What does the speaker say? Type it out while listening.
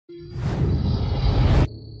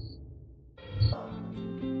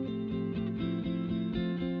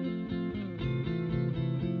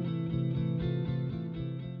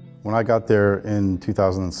When I got there in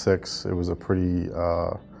 2006, it was a pretty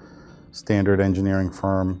standard engineering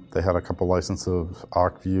firm. They had a couple licenses of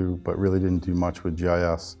ArcView, but really didn't do much with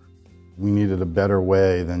GIS. We needed a better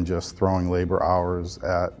way than just throwing labor hours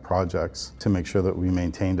at projects to make sure that we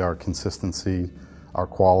maintained our consistency, our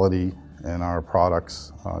quality, and our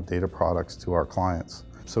products, data products to our clients.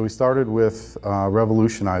 So we started with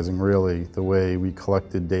revolutionizing really the way we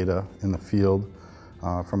collected data in the field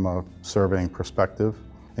from a surveying perspective.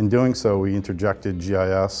 In doing so, we interjected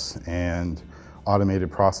GIS and automated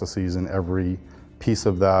processes in every piece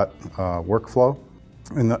of that workflow.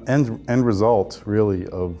 And the end result, really,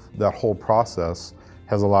 of that whole process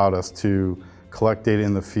has allowed us to collect data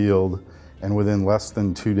in the field and within less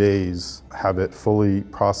than 2 days have it fully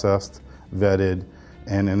processed, vetted,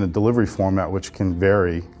 and in a delivery format which can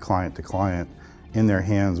vary client to client in their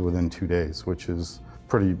hands within 2 days, which is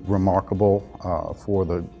pretty remarkable for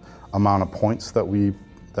the amount of points that we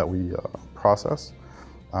process.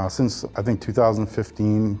 Since I think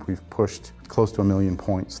 2015, we've pushed close to 1 million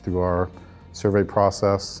points through our survey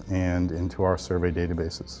process and into our survey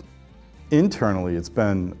databases. Internally, it's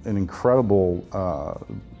been an incredible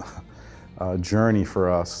journey for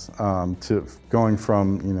us to going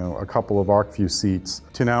from a couple of ArcView seats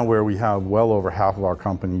to now where we have well over half of our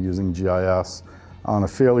company using GIS on a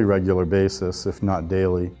fairly regular basis, if not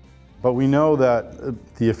daily. But we know that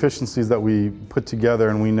the efficiencies that we put together,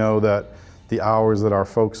 and we know that the hours that our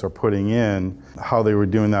folks are putting in, how they were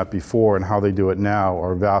doing that before and how they do it now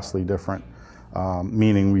are vastly different,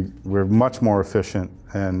 meaning we're much more efficient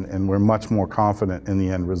and we're much more confident in the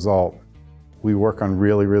end result. We work on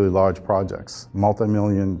really, really large projects,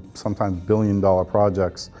 multi-million, sometimes billion-dollar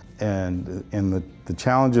projects, and the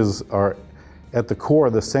challenges are at the core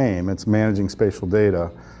the same. It's managing spatial data.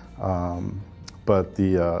 But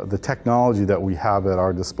the technology that we have at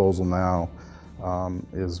our disposal now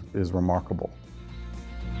is remarkable.